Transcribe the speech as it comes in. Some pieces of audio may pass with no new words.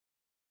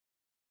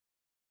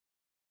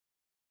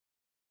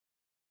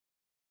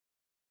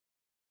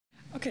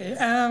Okay,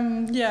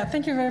 yeah,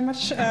 thank you very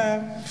much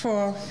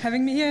for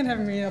having me here and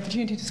having me the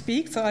opportunity to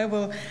speak. So I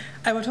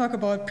will talk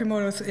about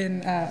Primodos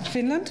in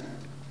Finland.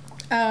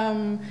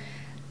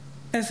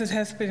 As it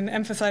has been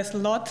emphasized a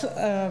lot,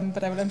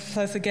 but I will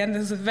emphasize again,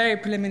 this is a very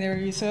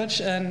preliminary research,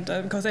 and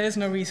because there is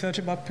no research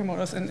about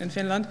Primodos in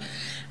Finland.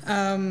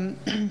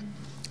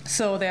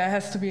 So there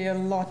has to be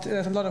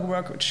there's a lot of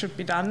work which should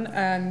be done.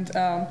 And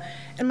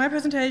in my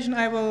presentation,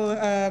 I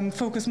will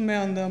focus more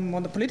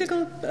on the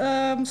political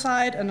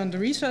side and on the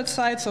research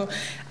side. So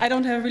I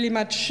don't have really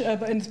much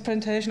in this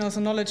presentation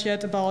also knowledge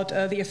yet about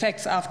the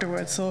effects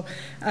afterwards. So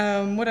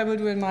what I will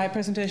do in my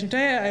presentation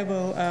today, I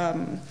will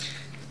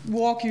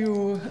walk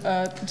you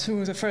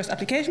through the first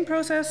application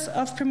process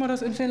of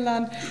Primodos in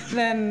Finland.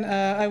 Then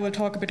I will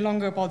talk a bit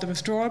longer about the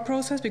withdrawal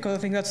process, because I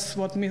think that's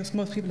what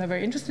most people are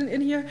very interested in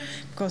here,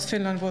 because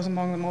Finland was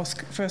among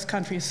the first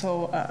countries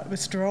to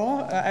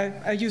withdraw.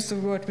 I use the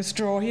word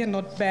withdraw here,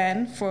 not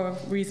ban, for a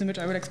reason which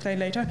I will explain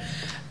later,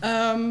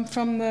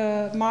 from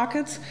the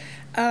markets.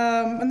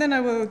 And then I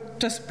will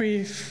just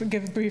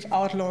give a brief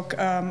outlook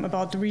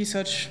about the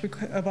research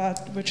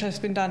which has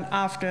been done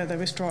after the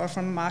withdrawal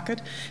from the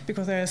market,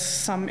 because there's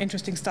some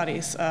interesting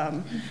studies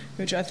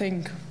which I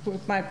think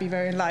might be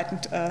very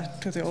enlightened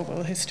to the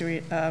overall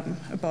history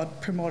about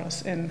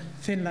Primodos in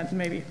Finland,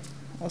 maybe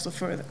also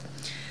further.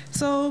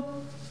 So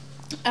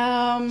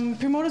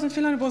Primodos in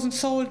Finland wasn't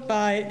sold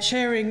by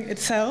sharing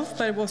itself,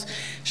 but it was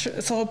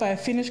sold by a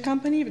Finnish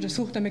company, which is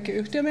Suhtamäki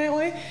Yhtiö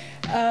Oy.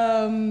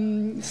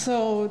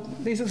 So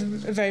this is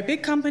a very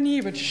big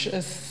company, which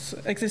is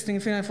existing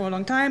in Finland for a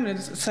long time, and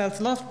it sells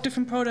a lot of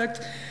different products,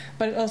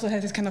 but it also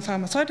has this kind of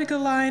pharmaceutical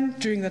line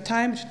during the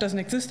time, which doesn't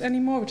exist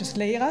anymore, which is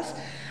Leiras.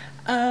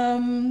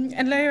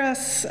 And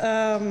Leiras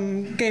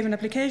gave an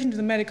application to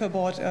the medical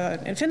board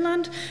in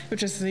Finland,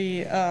 which is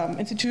the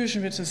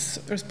institution which is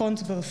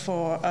responsible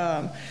for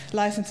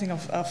licensing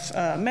of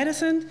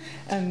medicine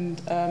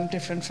and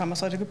different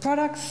pharmaceutical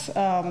products.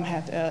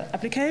 Had an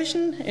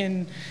application.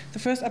 In the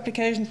first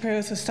application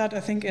process started,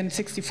 I think, in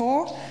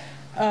 '64.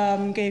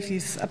 Gave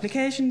this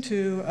application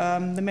to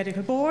the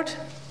medical board.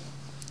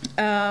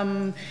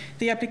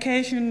 The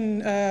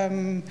application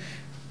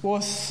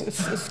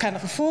it's kind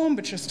of a form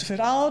which is to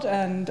fill out,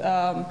 and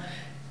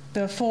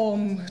the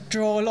form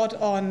draw a lot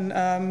on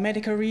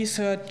medical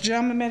research,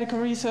 German medical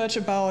research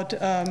about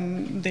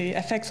the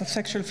effects of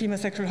female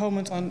sexual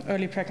hormones on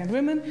early pregnant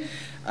women.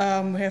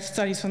 We have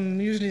studies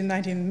from usually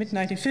the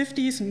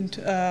mid-1950s and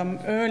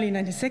early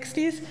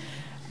 1960s,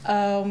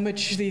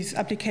 which this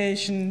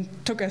application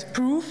took as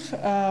proof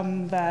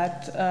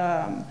that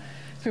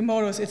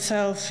Primodos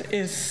itself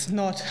is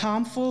not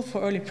harmful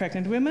for early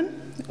pregnant women,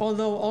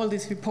 although all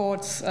these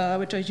reports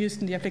which are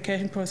used in the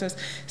application process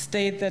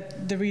state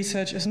that the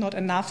research is not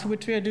enough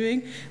which we are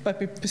doing, but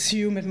we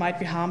presume it might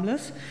be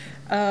harmless.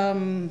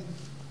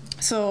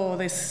 So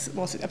this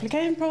was the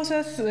application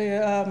process.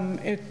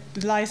 The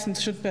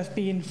license should have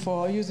been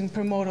for using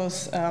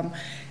Primodos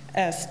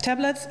as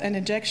tablets and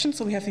injections.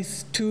 So we have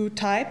these two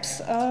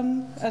types,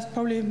 as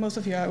probably most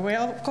of you are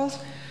aware of course.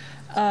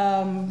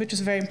 Which is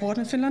very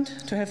important in Finland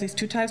to have these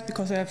two types,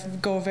 because they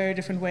go a very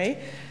different way.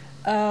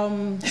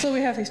 So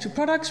we have these two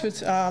products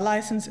which are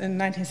licensed in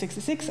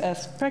 1966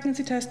 as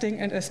pregnancy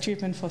testing and as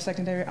treatment for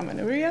secondary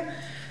amenorrhea.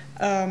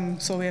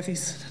 So we have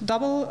these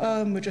double,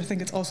 which I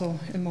think it's also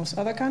in most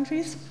other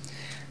countries.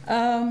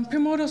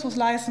 Primodos was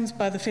licensed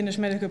by the Finnish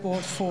Medical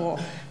Board for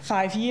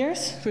 5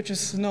 years, which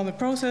is the normal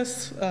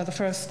process. The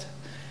first,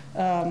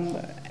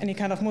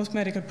 most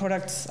medical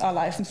products are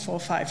licensed for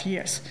 5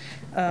 years.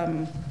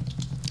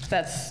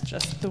 That's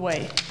just the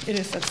way it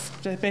is. That's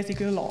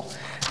basically the law.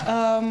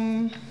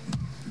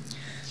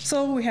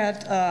 So we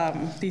had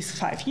these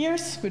 5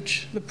 years,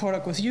 which the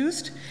product was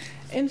used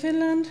in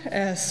Finland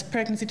as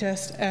pregnancy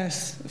test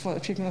for the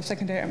treatment of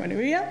secondary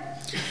amenorrhea.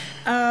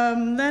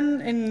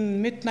 Then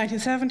in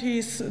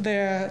mid-1970s,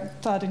 there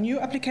started a new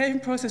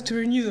application process to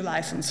renew the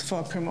license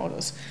for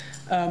Primodos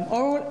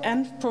oral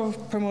and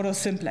Primodos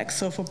simplex,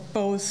 so for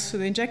both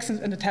the injections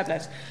and the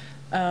tablet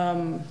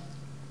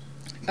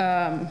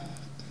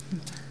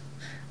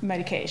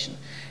medication.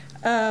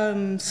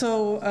 It's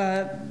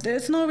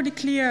not really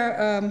clear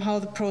how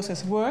the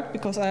process worked,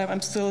 because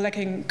I'm still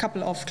lacking a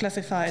couple of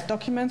classified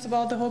documents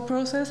about the whole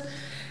process.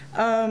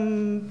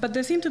 But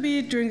there seemed to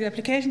be, during the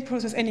application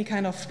process, any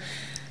kind of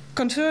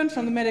concern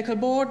from the medical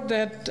board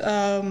that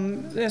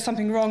there's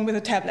something wrong with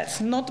the tablets,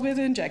 not with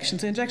the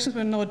injections. The injections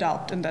were no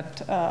doubt in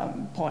that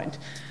point.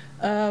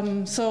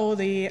 So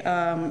the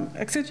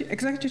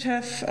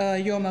executive,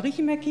 Jorma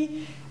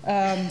Riihimäki,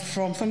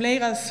 from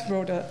Leiras,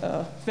 wrote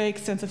a very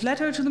extensive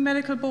letter to the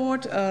medical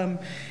board,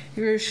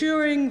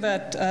 reassuring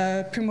that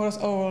Primodos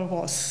oral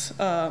was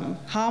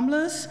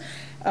harmless.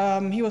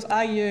 He was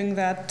arguing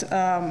that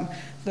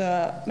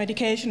the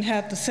medication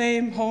had the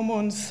same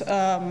hormones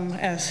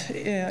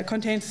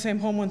contains the same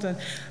hormones that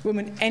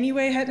women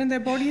anyway had in their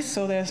bodies,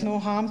 so there's no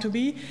harm to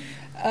be.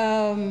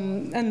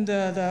 And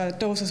the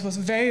doses was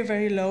very,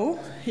 very low,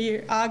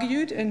 he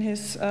argued in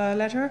his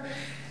letter.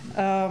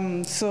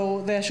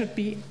 So there should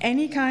be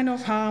any kind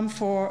of harm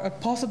for a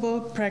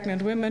possible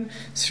pregnant women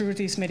through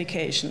this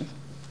medication.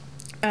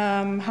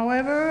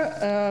 However,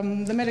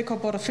 the Medical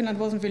Board of Finland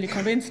wasn't really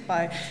convinced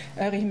by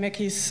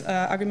Riihimäki's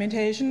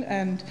argumentation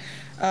and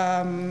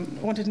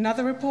wanted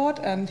another report,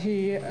 and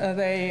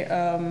they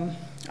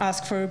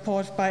asked for a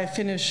report by a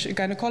Finnish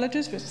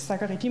gynecologist,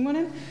 Sakari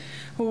Timonen,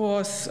 who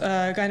was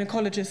a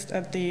gynecologist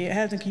at the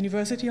Helsinki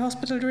University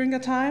Hospital during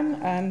that time,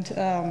 and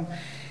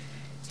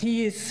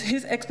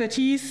his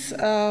expertise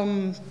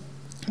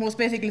was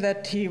basically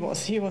that he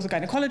was a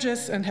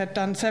gynecologist and had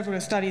done several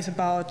studies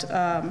about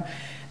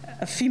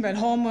female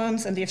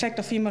hormones and the effect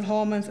of female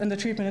hormones and the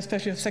treatment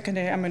especially of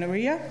secondary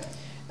amenorrhea.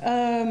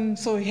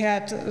 So he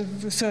had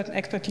a certain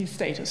expertise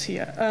status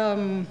here.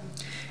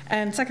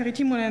 And Sakari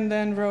Timonen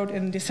then wrote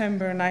in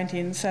December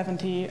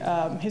 1970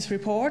 his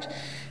report,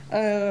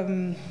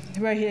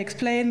 where he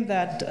explained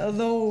that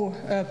although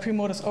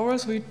Primodos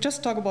orals, we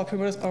just talk about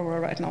Primodos oral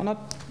right now,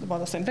 not about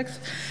the simplex,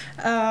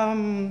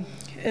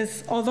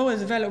 although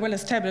it's well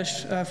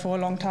established for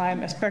a long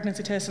time as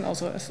pregnancy test and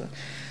also as a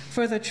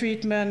further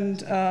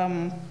treatment,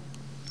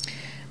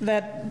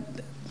 that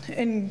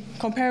in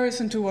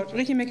comparison to what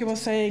Riihimäki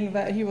was saying,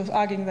 that he was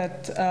arguing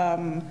that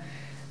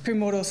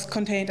Primodos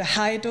contained a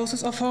high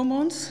doses of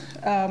hormones,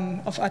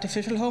 of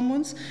artificial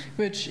hormones,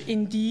 which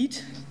indeed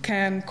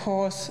can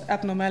cause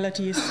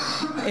abnormalities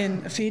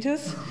in a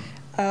fetus.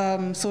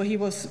 So he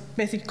was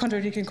basically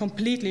contradicting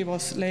completely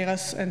what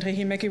Leiras and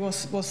Riihimäki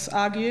was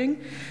arguing.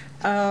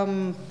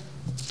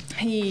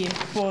 He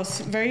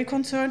was very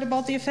concerned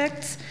about the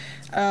effects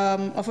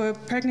of a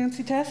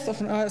pregnancy test,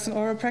 as an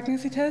oral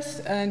pregnancy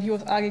test, and he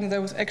was arguing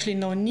there was actually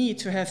no need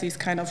to have these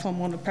kind of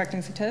hormonal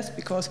pregnancy tests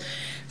because,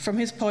 from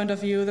his point of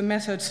view, the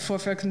methods for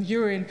example,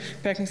 urine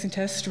pregnancy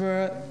tests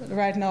were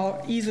right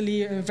now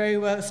easily very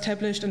well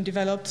established and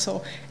developed,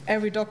 so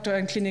every doctor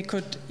and clinic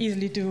could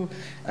easily do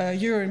a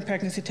urine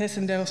pregnancy test,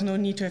 and there was no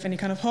need to have any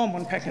kind of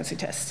hormone pregnancy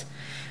test.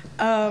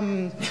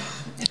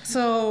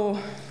 So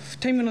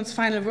Timonen's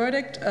final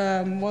verdict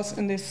was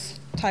in this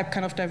type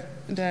kind of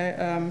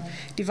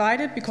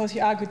divided, because he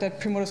argued that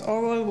Primodos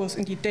oral was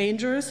indeed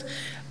dangerous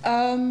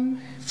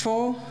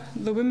for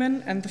the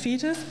women and the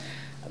fetus,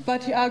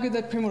 but he argued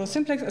that Primodos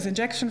simplex as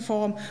injection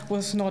form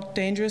was not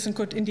dangerous and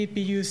could indeed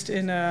be used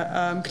in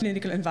a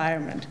clinical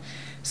environment.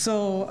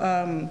 So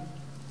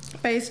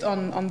based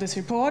on this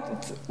report,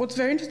 what's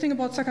very interesting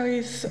about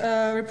Sakari's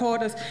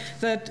report is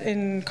that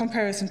in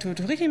comparison to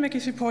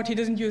Riihimäki's report, he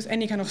doesn't use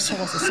any kind of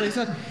sources.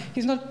 So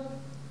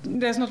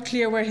there's not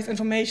clear where his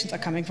informations are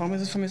coming from.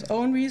 Is it from his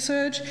own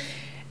research?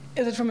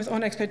 Is it from his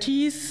own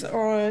expertise?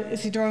 Or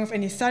is he drawing of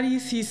any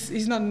studies?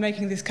 He's not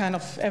making this kind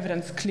of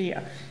evidence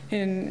clear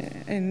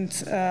in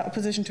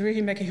opposition to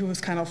Riihimäki, who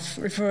was kind of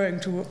referring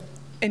to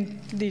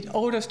indeed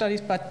older studies,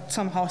 but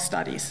somehow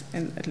studies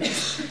at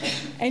least.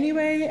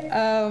 Anyway,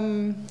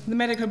 the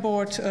medical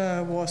board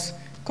was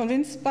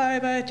convinced by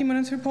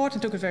Timonen's report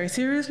and took it very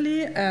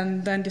seriously,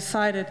 and then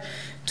decided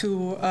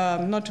to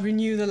not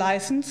renew the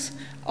license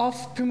of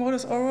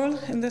Primodos oral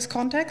in this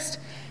context.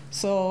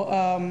 So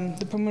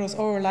the Primodos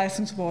oral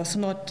license was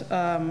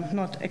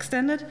not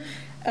extended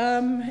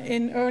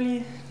in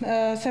early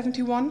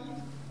 71,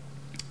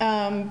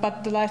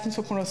 but the license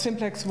for Primodos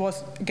simplex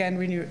was again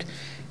renewed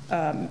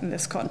in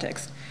this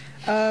context.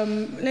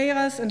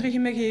 Leiras and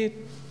Riihimäki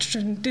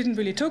didn't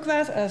really took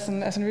that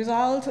as a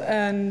result,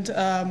 and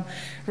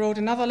wrote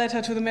another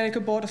letter to the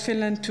Medical Board of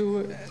Finland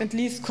to at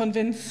least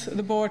convince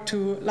the board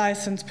to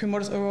license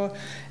Primodos oral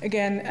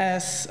again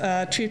as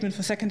treatment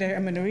for secondary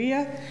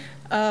amenorrhea,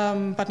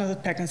 but not a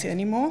pregnancy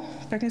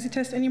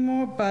test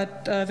anymore.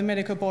 But the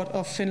Medical Board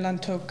of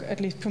Finland took at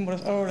least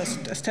Primodos oral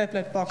as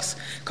tablet box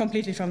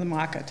completely from the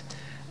market.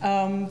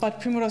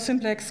 But Primodos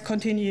simplex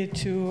continued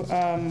to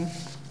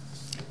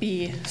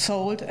be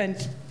sold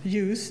and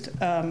used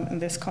in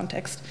this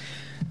context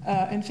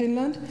in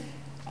Finland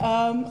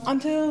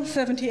until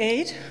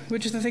 78,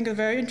 which is, I think,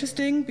 very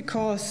interesting,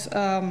 because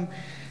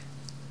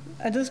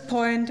at this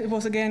point it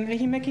was again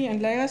Riihimäki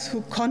and Leiras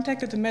who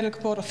contacted the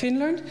Medical Board of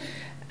Finland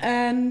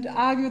and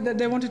argued that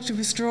they wanted to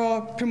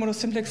withdraw Primodos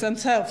simplex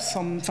themselves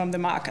from the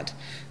market.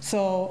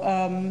 So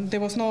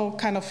there was no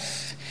kind of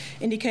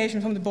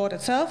indication from the board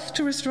itself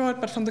to withdraw it,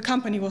 but from the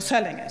company who was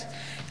selling it.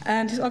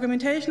 And his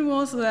argumentation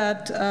was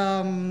that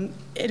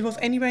it was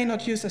anyway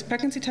not used as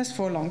pregnancy test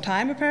for a long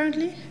time,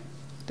 apparently.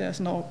 There's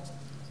no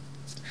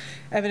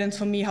evidence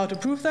for me how to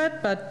prove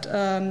that, but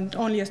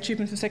only as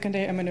treatment for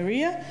secondary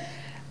amenorrhea.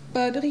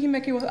 But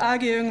Riihimäki was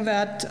arguing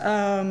that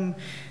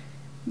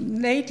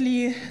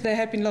lately there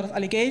had been a lot of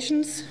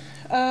allegations,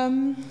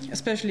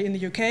 especially in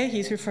the UK.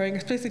 He's referring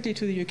explicitly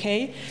to the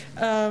UK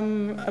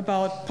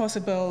about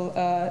possible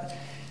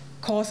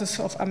causes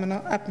of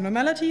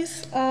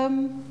abnormalities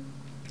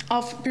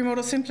of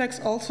Primodos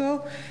simplex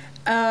also,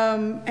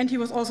 and he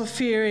was also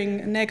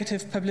fearing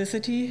negative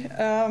publicity.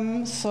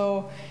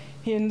 So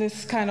in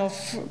this kind of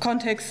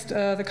context,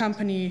 the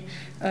company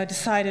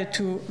decided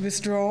to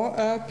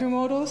withdraw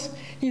Primodos.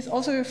 He's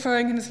also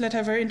referring in his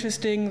letter, very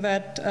interesting,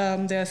 that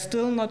there's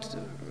still not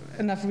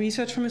enough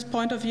research from his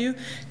point of view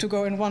to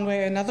go in one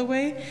way or another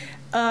way.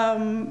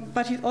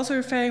 But he's also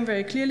referring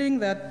very clearly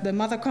that the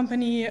mother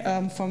company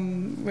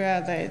from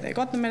where they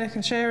got the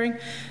medical sharing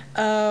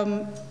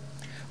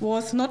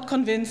was not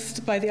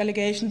convinced by the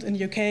allegations in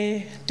the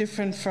UK,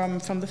 different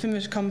from the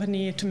Finnish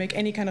company, to make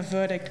any kind of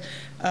verdict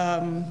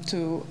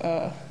to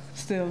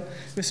still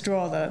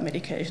withdraw the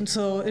medication.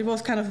 So it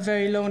was kind of a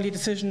very lonely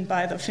decision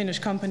by the Finnish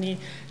company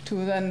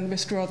to then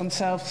withdraw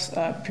themselves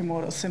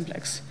Primodos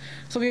simplex.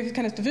 So we have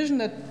kind of division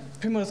that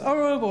Primodos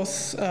oral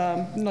was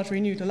not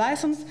renewed the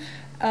license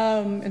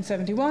in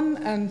 71,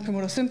 and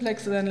Primodos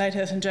simplex, then later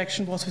as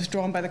injection, was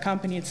withdrawn by the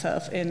company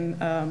itself in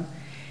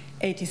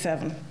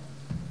 87.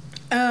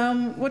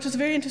 Which is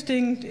very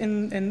interesting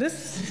in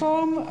this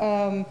form.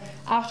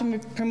 After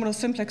Primodos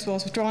simplex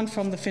was withdrawn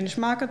from the Finnish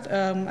market,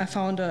 I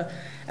found a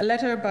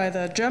letter by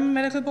the German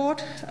medical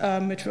board,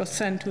 which was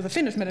sent to the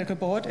Finnish medical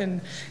board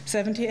in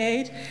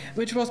 78,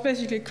 which was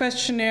basically a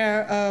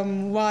questionnaire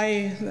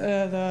why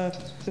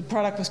the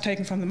product was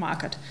taken from the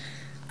market.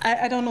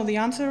 I don't know the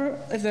answer,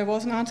 if there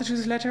was an answer to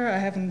this letter. I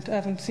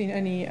haven't seen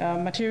any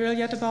material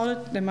yet about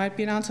it. There might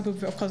be an answer,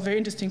 but of course very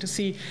interesting to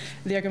see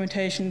the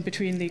argumentation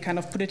between the kind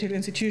of political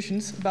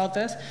institutions about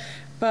this.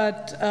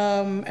 But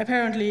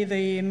apparently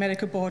the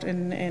medical board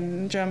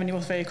in Germany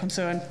was very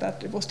concerned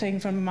that it was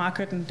taken from the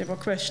market, and there were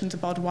questions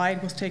about why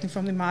it was taken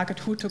from the market,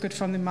 who took it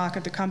from the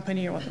market, the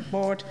company or the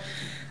board,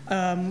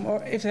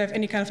 or if they have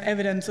any kind of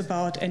evidence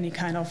about any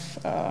kind of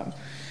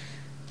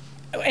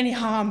any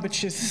harm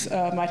which this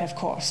might have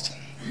caused.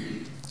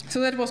 So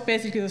that was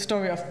basically the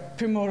story of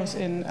Primodos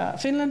in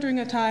Finland during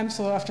that time.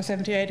 So after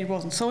 78, it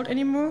wasn't sold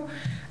anymore.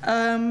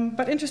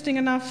 But interesting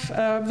enough,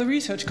 the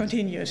research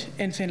continued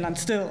in Finland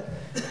still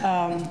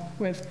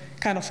with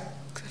kind of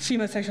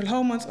female sexual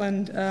hormones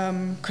and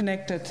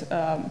connected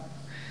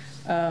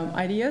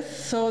ideas.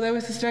 So there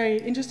was this very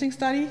interesting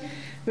study,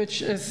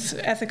 which is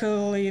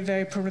ethically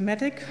very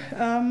problematic,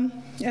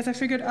 as I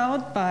figured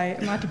out, by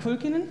Martti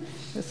Pulkkinen.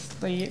 This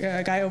the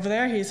guy over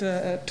there. He's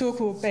a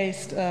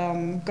Turku-based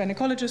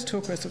gynecologist.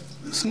 Turku is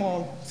a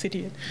small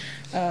city in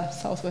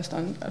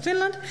southwestern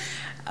Finland.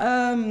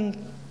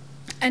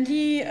 And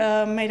he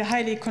made a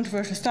highly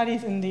controversial study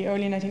in the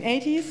early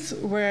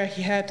 1980s, where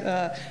he had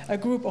a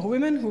group of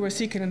women who were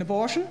seeking an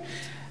abortion.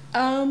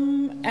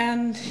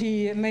 And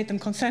he made them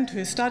consent to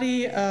his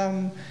study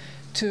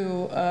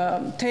to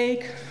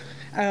take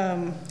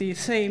the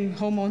same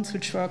hormones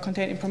which were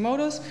contained in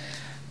Primodos,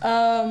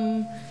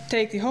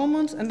 take the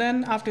hormones, and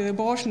then after the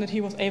abortion that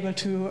he was able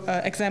to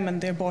examine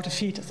the aborted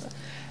fetus.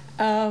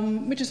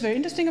 Which is very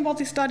interesting about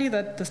this study,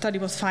 that the study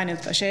was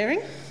financed by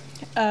sharing.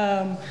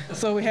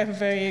 So we have a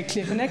very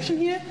clear connection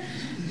here.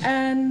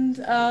 And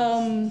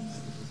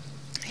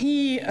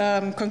he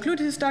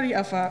concluded his study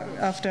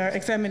after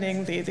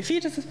examining the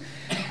fetuses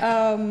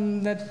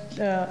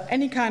that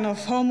any kind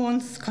of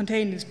hormones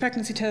contained in these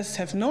pregnancy tests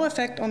have no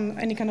effect on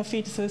any kind of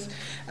fetuses.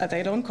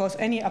 They don't cause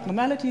any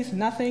abnormalities,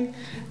 nothing.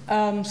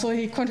 So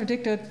he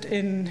contradicted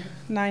in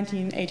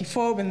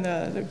 1984 when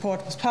the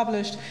report was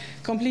published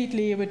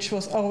completely, which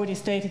was already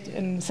stated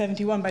in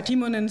 71 by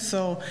Timonen.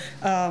 So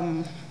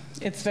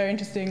it's very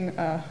interesting.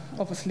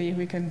 Obviously,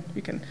 we can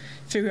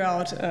figure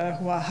out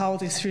how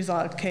this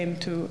result came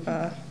to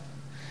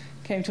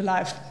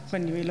life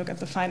when we look at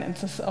the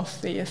finances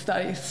of the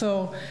study.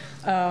 So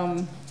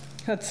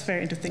that's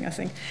very interesting, I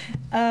think.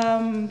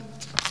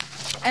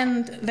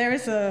 And there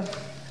is a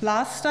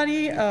last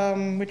study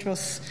which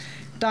was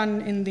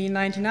done in the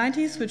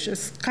 1990s, which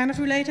is kind of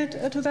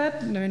related to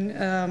that.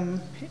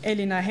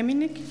 Elina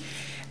Heminik,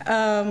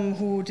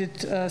 who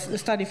did a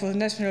study for the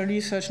National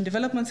Research and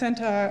Development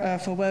Center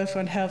for Welfare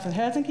and Health in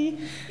Helsinki.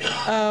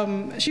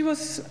 She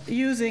was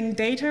using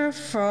data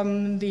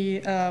from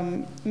the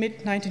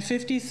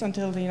mid-1950s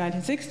until the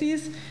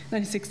 1960s,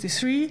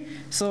 1963,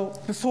 so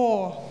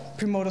before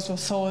Primodos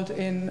was sold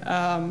in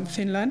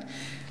Finland.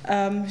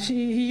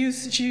 She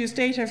used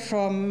data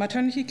from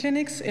maternity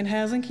clinics in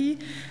Helsinki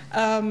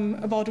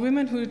about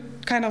women who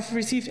kind of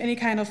received any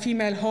kind of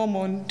female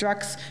hormone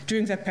drugs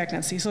during their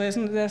pregnancy. So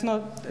there's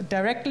not a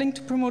direct link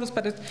to Primodos,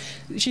 but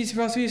she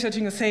was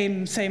researching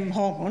the same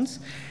hormones.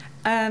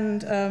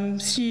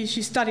 And she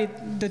studied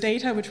the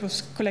data which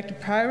was collected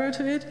prior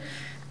to it.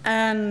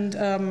 And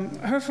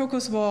her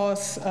focus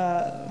was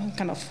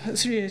kind of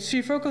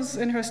three focus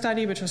in her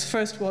study, which was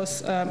first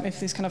was if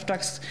these kind of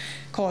drugs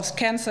caused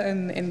cancer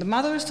in the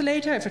mothers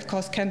later, if it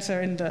caused cancer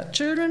in the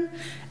children,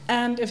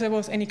 and if there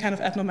was any kind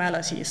of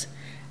abnormalities.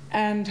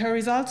 And her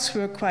results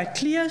were quite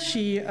clear.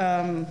 She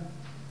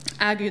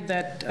argued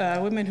that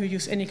women who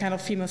use any kind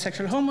of female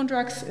sexual hormone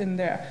drugs in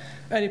their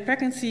early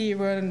pregnancy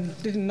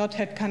did not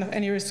have kind of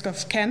any risk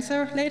of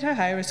cancer later,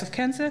 high risk of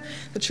cancer.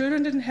 The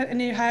children didn't have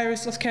any high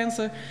risk of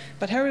cancer,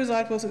 but her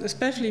result was that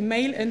especially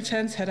male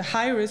infants had a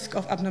high risk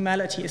of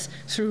abnormalities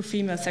through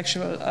female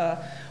sexual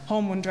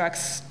hormone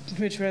drugs,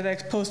 which were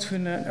exposed to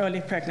in an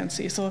early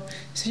pregnancy. So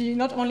she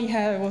not only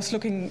was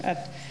looking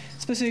at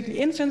specifically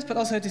infants, but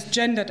also at this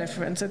gender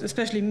difference, that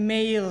especially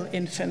male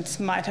infants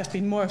might have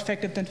been more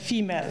affected than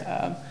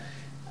female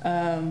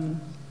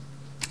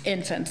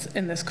infants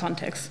in this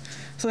context.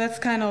 So that's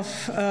kind of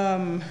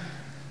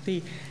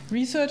the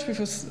research, which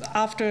was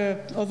after,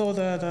 although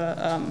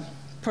the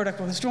product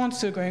was withdrawn,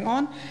 still going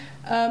on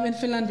in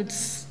Finland, which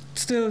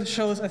still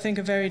shows, I think,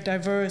 a very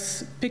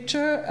diverse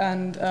picture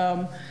and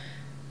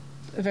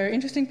a very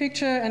interesting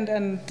picture, and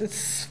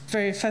it's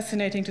very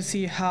fascinating to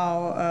see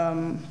how,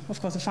 of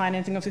course, the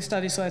financing of the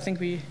study. So I think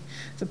the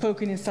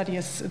Pokinin study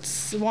is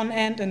it's one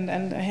end, and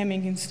the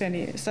Hemmingin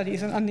study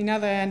is on the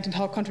other end, and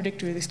how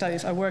contradictory the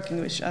studies are working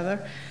with each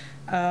other.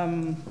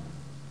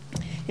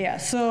 Yeah.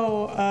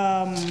 So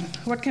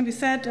what can be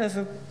said as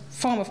a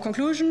form of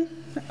conclusion?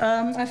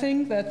 I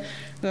think that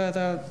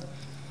the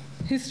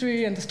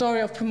history and the story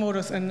of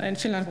Primodos in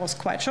Finland was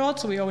quite short,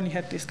 so we only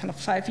had this kind of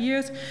 5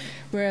 years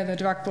where the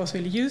drug was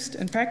really used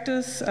in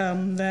practice.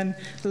 Then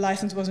the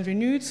license wasn't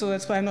renewed, so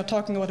that's why I'm not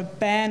talking about a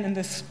ban in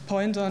this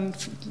point, on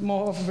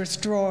more of a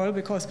withdrawal,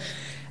 because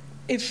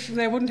if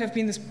there wouldn't have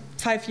been this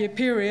 5-year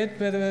period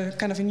where the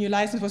kind of a new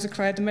license was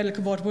required, the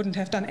medical board wouldn't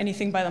have done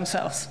anything by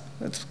themselves.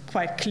 That's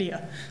quite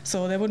clear.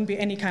 So there wouldn't be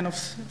any kind of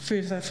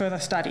further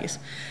studies.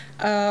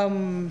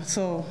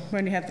 So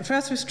when we had the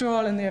first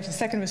withdrawal, and we have the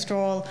second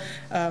withdrawal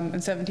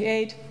in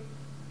 '78,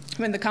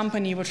 when the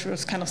company, which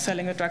was kind of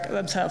selling the drug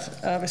themselves,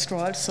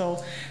 withdrawed.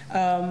 So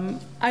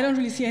I don't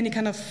really see any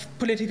kind of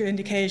political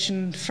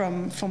indication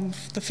from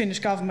the Finnish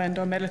government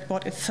or medical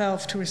board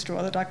itself to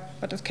withdraw the drug,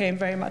 but it came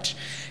very much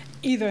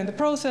either in the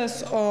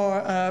process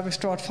or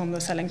withdrawn from the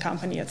selling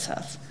company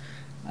itself.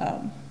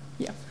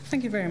 Yeah,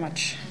 thank you very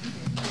much.